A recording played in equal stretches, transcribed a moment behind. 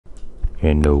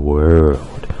In the world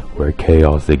where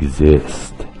chaos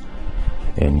exists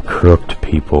and crooked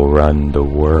people run the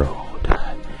world,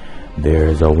 there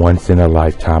is a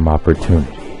once-in-a-lifetime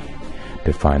opportunity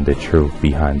to find the truth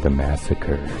behind the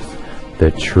massacres, the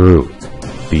truth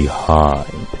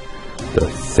behind the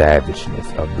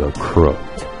savageness of the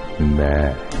crooked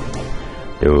man.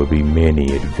 There will be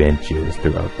many adventures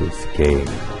throughout this game,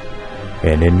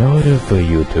 and in order for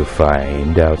you to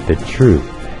find out the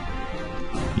truth,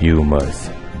 you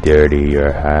must dirty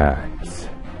your hands,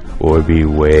 or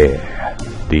beware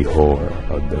the horror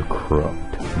of the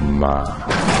crooked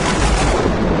mind.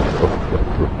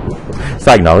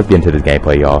 Psych, now let's get into this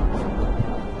gameplay,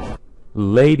 y'all.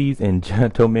 Ladies and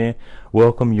gentlemen,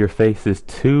 welcome your faces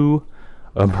to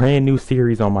a brand new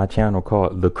series on my channel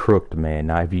called The Crooked Man.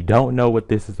 Now, if you don't know what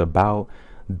this is about,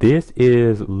 this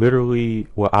is literally,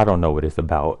 well, I don't know what it's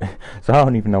about. So I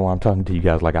don't even know why I'm talking to you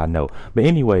guys like I know. But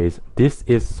anyways, this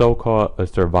is so-called a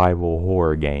survival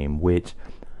horror game, which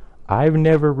I've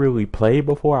never really played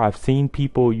before. I've seen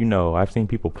people, I've seen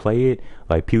people play it,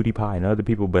 like PewDiePie and other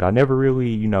people, but I never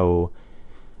really,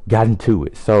 got into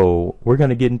it. So we're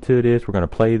going to get into this. We're going to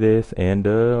play this, and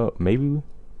maybe we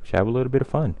should have a little bit of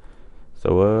fun.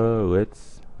 So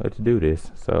let's do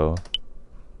this. So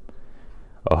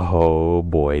oh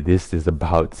boy, this is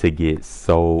about to get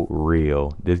so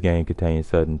real. This game contains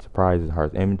sudden surprises,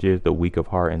 harsh images. The weak of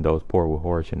heart and those poor with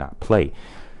horror should not play.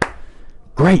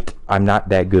 Great, I'm not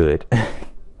that good.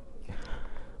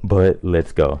 But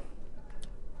let's go.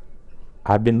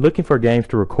 I've been looking for games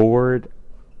to record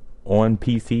on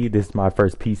PC. This is my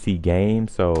first PC game,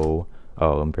 so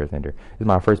let me press enter. This is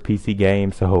my first PC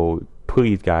game, so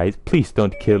please guys, please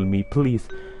don't kill me, please.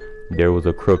 There was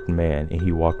a crooked man, and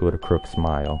he walked with a crooked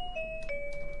smile.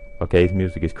 Okay, his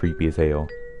music is creepy as hell.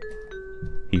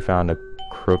 He found a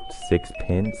crooked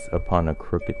sixpence upon a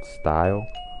crooked stile.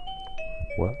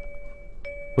 What?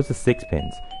 What's a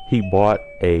sixpence? He bought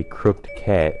a crooked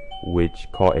cat, which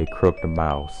caught a crooked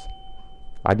mouse.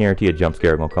 I guarantee a jump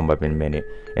scare gonna come up in a minute,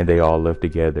 and they all live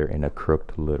together in a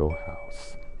crooked little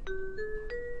house.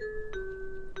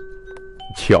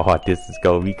 Y'all, this is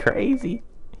gonna be crazy.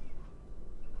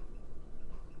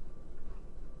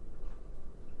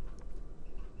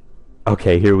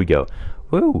 Okay, here we go.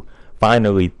 Woo!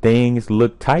 Finally, things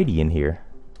look tidy in here.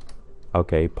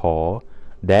 Okay, Paul.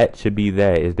 That should be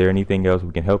that. Is there anything else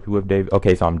we can help you with, David?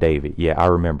 Okay, so I'm David. Yeah, I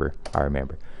remember.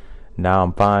 Now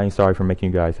I'm fine. Sorry for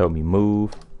making you guys help me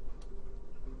move.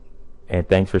 And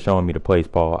thanks for showing me the place,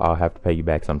 Paul. I'll have to pay you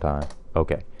back sometime.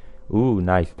 Okay. Ooh,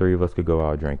 nice. 3 of us could go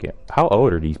out drinking. How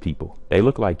old are these people? They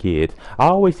look like kids. I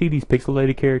always see these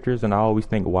pixelated characters, and I always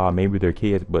think, wow, maybe they're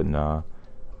kids, but nah.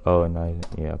 Oh, nice.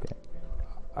 Yeah, okay.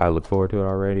 I look forward to it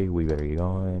already. We better get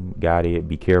going. Got it.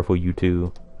 Be careful, you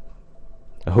two.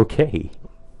 Okay.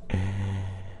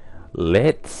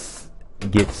 Let's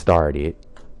get started.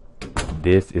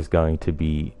 This is going to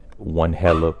be one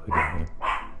hell of a game.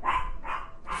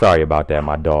 Sorry about that.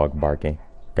 My dog barking.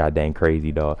 God dang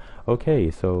crazy dog.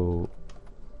 Okay, so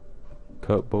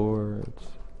cupboards,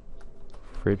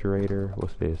 refrigerator.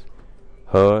 What's this?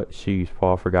 She's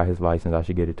Paul forgot his license. I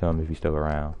should get it to him if he's still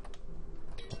around.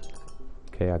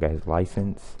 Okay, I got his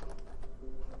license.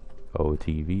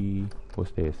 OTV.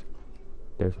 What's this?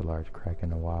 There's a large crack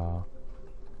in the wall.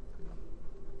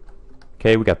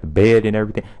 Okay, we got the bed and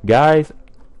everything. Guys,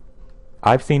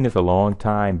 I've seen this a long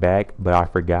time back, but I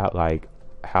forgot like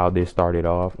how this started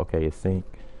off. Okay, it's sink.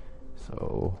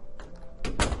 So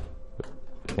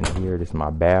in here, this is my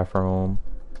bathroom.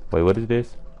 Wait, what is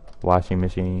this? Washing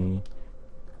machine.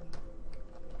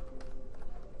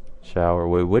 Shower.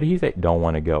 Wait, what did he say? Don't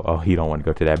want to go. Oh, he don't want to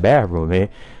go to that bathroom, man.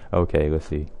 Okay, let's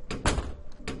see.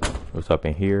 What's up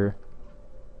in here?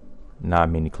 Not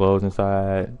many clothes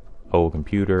inside. Old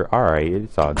computer. Alright,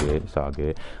 it's all good. It's all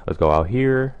good. Let's go out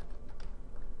here.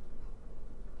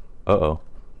 Uh-oh.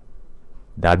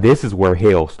 Now this is where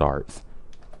hell starts.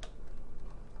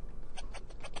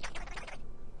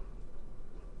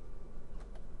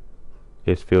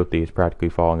 It's filthy. It's practically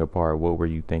falling apart. What were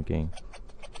you thinking?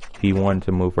 He wanted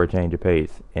to move for a change of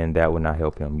pace, and that would not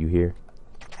help him. You hear?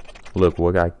 Look,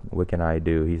 what can I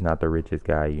do? He's not the richest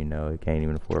guy, you know. He can't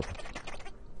even afford.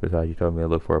 Besides, you told me to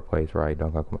look for a place, right?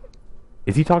 Don't come.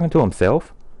 Is he talking to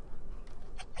himself?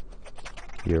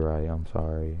 You're right. I'm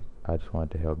sorry. I just wanted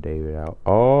to help David out.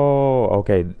 Oh,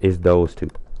 okay. It's those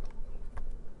two.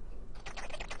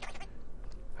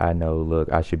 I know.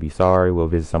 Look, I should be sorry. We'll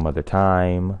visit some other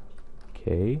time.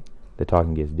 Okay. The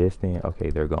talking gets distant. Okay,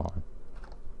 they're gone.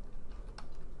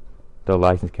 The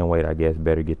license can wait, I guess.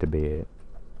 Better get to bed.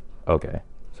 Okay,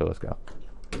 so let's go.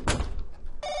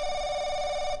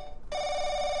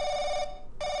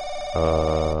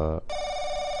 Uh,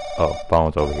 oh,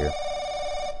 phone's over here.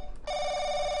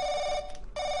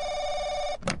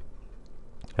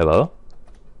 Hello?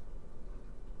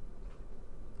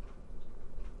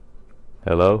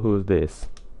 Hello, who's this?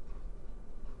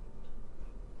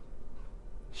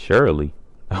 Shirley.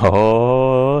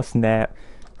 Oh, snap.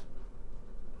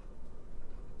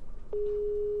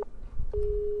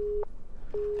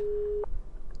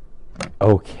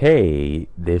 Okay,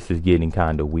 this is getting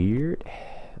kind of weird.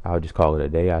 I'll just call it a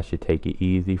day. I should take it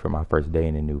easy for my first day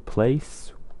in a new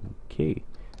place. Okay.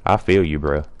 I feel you,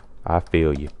 bro. I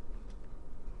feel you.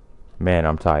 Man,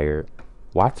 I'm tired.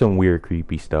 Watch some weird,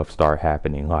 creepy stuff start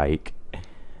happening. Like,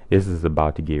 this is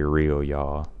about to get real,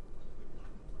 y'all.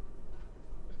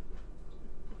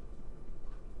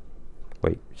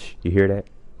 Wait, shh, you hear that?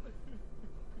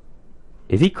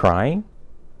 Is he crying?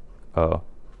 Oh.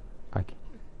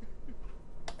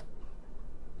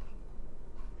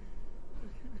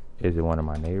 Is it one of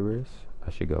my neighbors?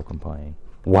 I should go complain.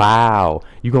 Wow.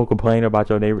 You gonna complain about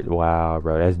your neighbors? Wow,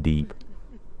 bro. That's deep.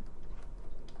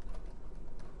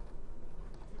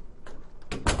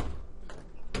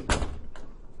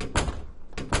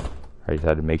 I just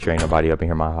had to make sure ain't nobody up in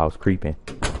here my house creeping.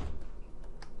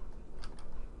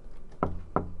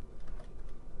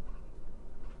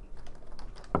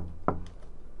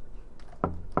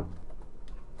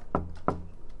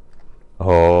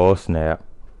 Oh, snap.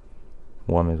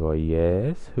 Woman's well,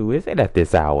 yes. Who is it at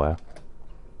this hour?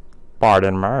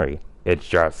 Pardon me. It's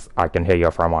just, I can hear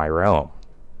you from my room.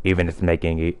 Even it's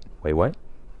making it... Wait, what?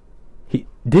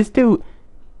 This dude...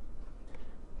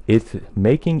 It's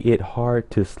making it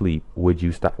hard to sleep. Would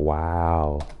you stop?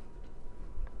 Wow.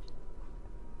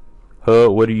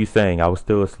 What are you saying? I was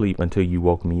still asleep until you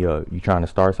woke me up. You trying to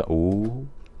start something? Ooh.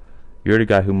 You're the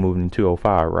guy who moved in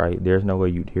 205, right? There's no way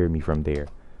you'd hear me from there.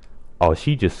 Oh,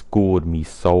 she just schooled me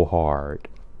so hard.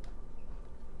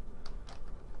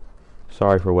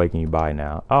 Sorry for waking you by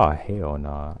now. Oh, hell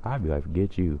nah. I'd be like,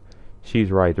 forget you. She's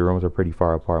right. The rooms are pretty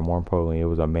far apart. More importantly, it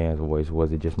was a man's voice.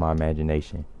 Was it just my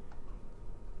imagination?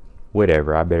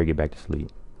 Whatever. I better get back to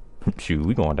sleep. Shoot,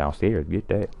 we going downstairs. Get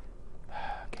that.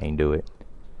 Can't do it.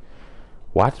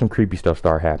 Watch some creepy stuff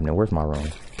start happening. Where's my room?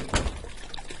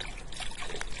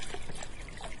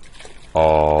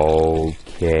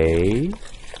 Okay.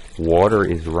 Water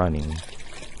is running.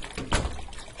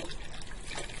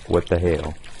 What the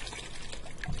hell?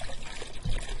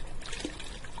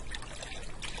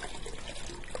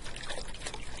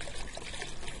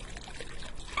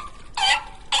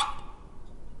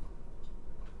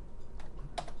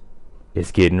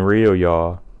 It's getting real,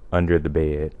 y'all. Under the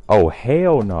bed. Oh,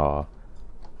 hell nah.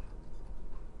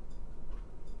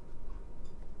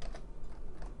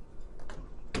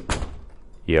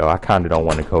 Yo, I kinda don't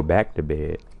want to go back to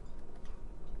bed.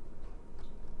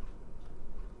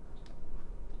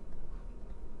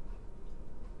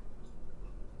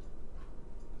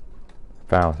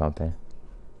 Found something.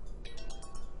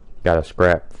 Got a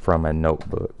scrap from a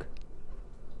notebook.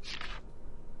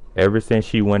 Ever since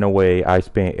she went away, I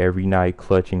spent every night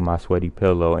clutching my sweaty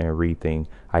pillow and rethink.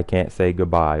 I can't say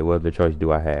goodbye. What other choice do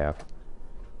I have?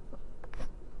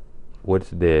 What's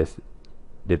this?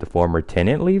 Did the former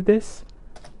tenant leave this?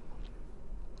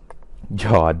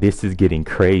 Y'all, this is getting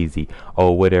crazy.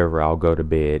 Oh, whatever. I'll go to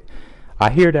bed. I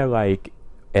hear that, like,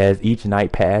 as each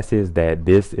night passes, that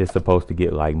this is supposed to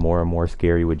get, like, more and more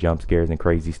scary with jump scares and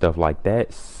crazy stuff like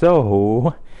that.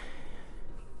 So...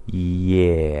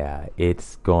 yeah,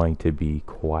 it's going to be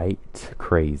quite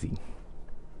crazy.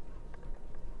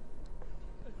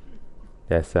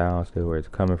 That sounds good. Where it's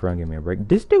coming from? Give me a break.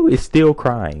 This dude is still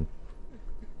crying.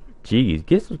 Jeez,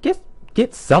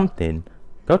 get something.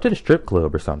 Go to the strip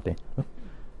club or something.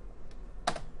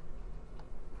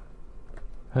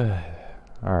 All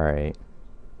right.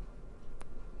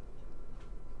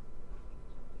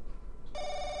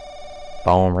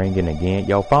 Phone ringing again.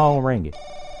 Yo, phone ringing.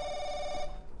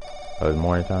 Oh, it's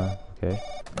morning time? Okay.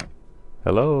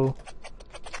 Hello?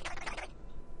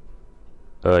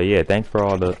 Yeah, thanks for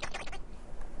all the...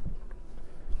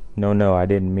 No, I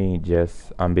didn't mean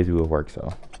just... I'm busy with work,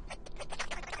 so...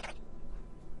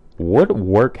 What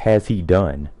work has he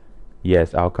done?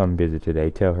 Yes, I'll come visit today.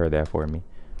 Tell her that for me.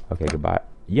 Okay, goodbye.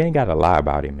 You ain't gotta lie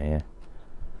about it, man.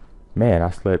 Man, I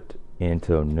slept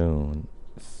until noon.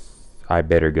 I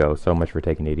better go. So much for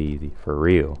taking it easy. For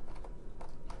real.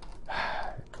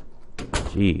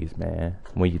 Jeez, man.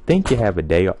 When you think you have a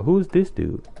day off... Who's this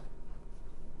dude?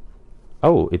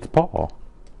 Oh, it's Paul.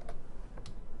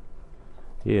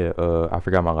 Yeah, I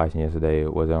forgot my license yesterday.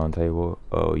 Was it on the table?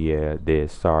 Oh, yeah,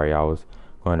 this. Sorry, I was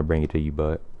going to bring it to you,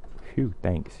 but... Phew,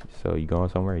 thanks. So, you going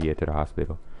somewhere? Yeah, to the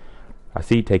hospital. I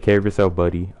see. Take care of yourself,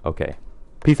 buddy. Okay.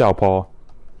 Peace out, Paul.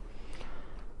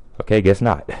 Okay, guess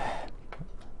not.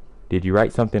 Did you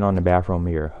write something on the bathroom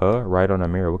mirror? Huh? Write on the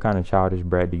mirror. What kind of childish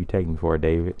brat do you take me for,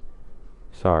 David?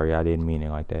 Sorry, I didn't mean it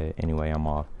like that. Anyway, I'm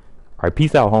off. Alright,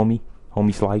 peace out, homie.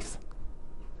 Homie Slice.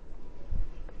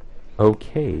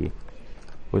 Okay.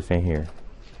 What's in here?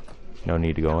 No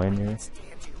need to go in there.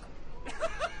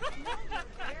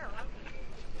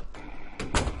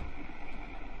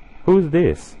 Who's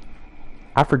this?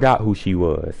 I forgot who she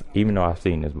was, even though I've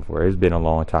seen this before. It's been a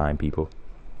long time, people.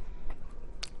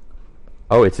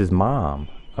 Oh, it's his mom.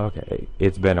 Okay,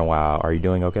 it's been a while. Are you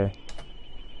doing okay?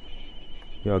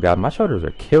 Yo, guys, my shoulders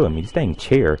are killing me. This dang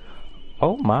chair.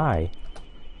 Oh my.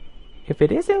 If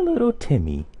it isn't little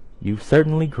Timmy, you've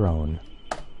certainly grown.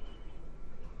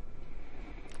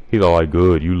 He's all like,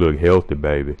 good, you look healthy,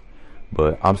 baby.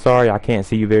 But I'm sorry I can't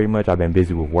see you very much. I've been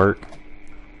busy with work.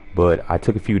 But I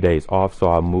took a few days off,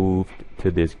 so I moved to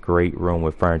this great room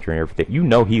with furniture and everything. You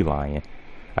know he lying.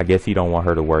 I guess he don't want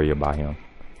her to worry about him.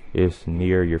 It's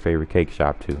near your favorite cake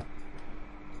shop, too.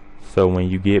 So when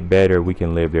you get better, we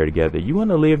can live there together. You want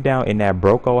to live down in that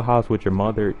broke old house with your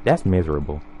mother? That's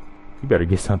miserable. You better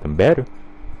get something better.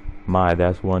 My,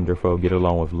 that's wonderful. Get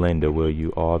along with Linda, will you?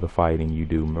 All the fighting you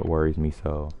do worries me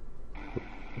so.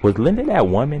 Was Linda that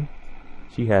woman?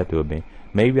 She had to have been.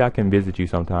 Maybe I can visit you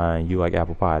sometime. You like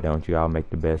apple pie, don't you? I'll make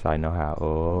the best I know how.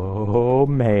 Oh,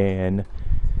 man.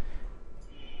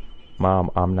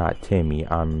 Mom, I'm not Timmy.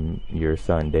 I'm your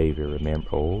son, David. Remember?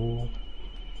 Oh.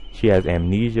 She has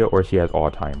amnesia or she has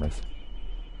Alzheimer's.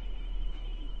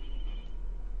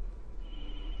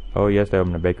 Oh, yes, they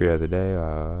opened the bakery the other day.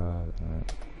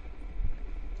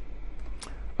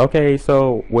 Okay,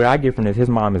 so what I get from this, his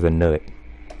mom is a nut.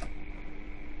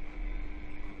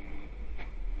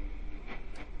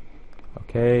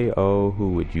 Okay, oh,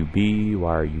 who would you be?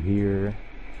 Why are you here?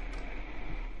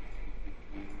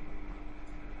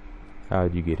 How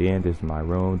did you get in? This is my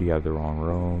room. Do you have the wrong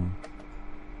room?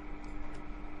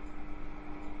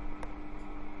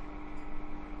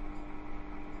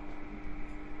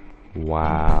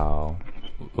 Wow.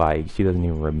 Like, she doesn't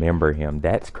even remember him.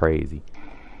 That's crazy.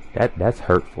 That's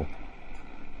hurtful.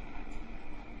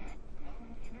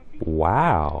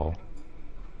 Wow.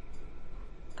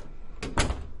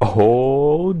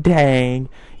 Oh, dang.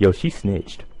 Yo, she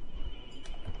snitched.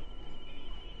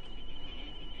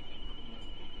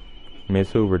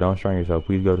 Miss Hoover, don't strain yourself.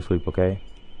 Please go to sleep, okay?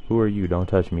 Who are you? Don't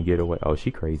touch me. Get away. Oh, she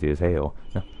crazy as hell.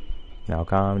 Now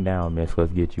calm down, miss.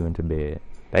 Let's get you into bed.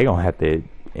 They gonna have to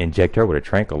inject her with a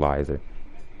tranquilizer.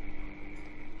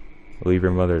 Leave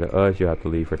your mother to us. You'll have to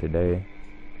leave for today.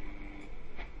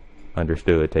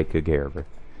 Understood. Take good care of her.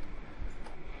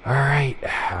 Alright,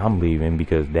 I'm leaving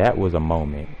because that was a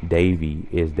moment. Davy,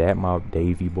 is that my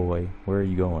Davy boy? Where are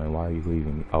you going? Why are you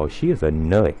leaving me? Oh, she is a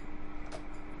nut.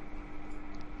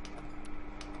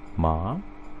 Mom?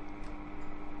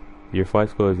 Your flight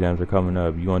school exams are coming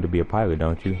up. You want to be a pilot,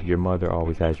 don't you? Your mother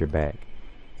always has your back.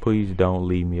 Please don't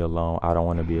leave me alone. I don't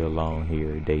want to be alone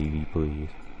here, Davy, please.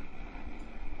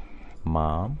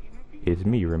 Mom? It's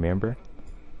me, remember?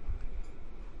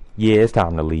 Yeah, it's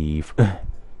time to leave.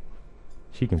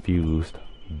 She confused.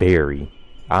 Very.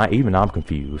 Even I'm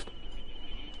confused.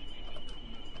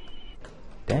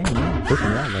 Dang, you don't push me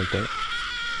out like that.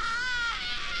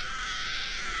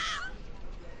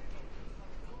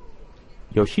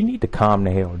 Yo, she need to calm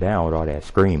the hell down with all that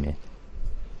screaming.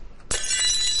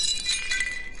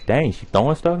 Dang, she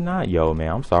throwing stuff now? Yo,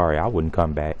 man, I'm sorry. I wouldn't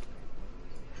come back.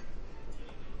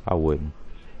 I wouldn't.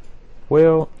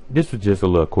 Well, this was just a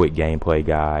little quick gameplay,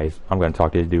 guys. I'm going to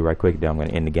talk to this dude right quick, then I'm going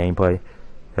to end the gameplay.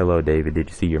 Hello, David. Did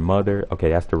you see your mother? Okay,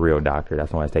 that's the real doctor.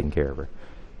 That's the one that's taking care of her.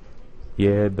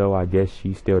 Yeah, though, I guess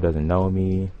she still doesn't know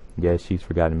me. Yes, she's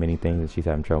forgotten many things and she's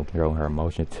having trouble controlling her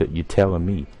emotions. You're telling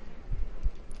me.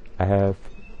 I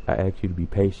asked you to be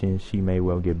patient. She may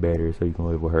well get better so you can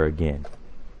live with her again.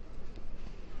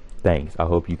 Thanks. I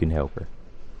hope you can help her.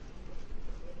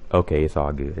 Okay, it's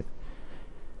all good.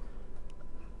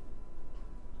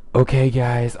 Okay,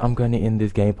 guys, I'm going to end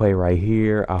this gameplay right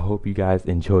here. I hope you guys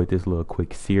enjoyed this little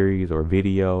quick series or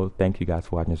video. Thank you guys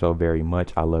for watching so very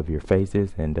much. I love your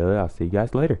faces, and I'll see you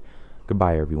guys later.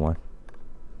 Goodbye, everyone.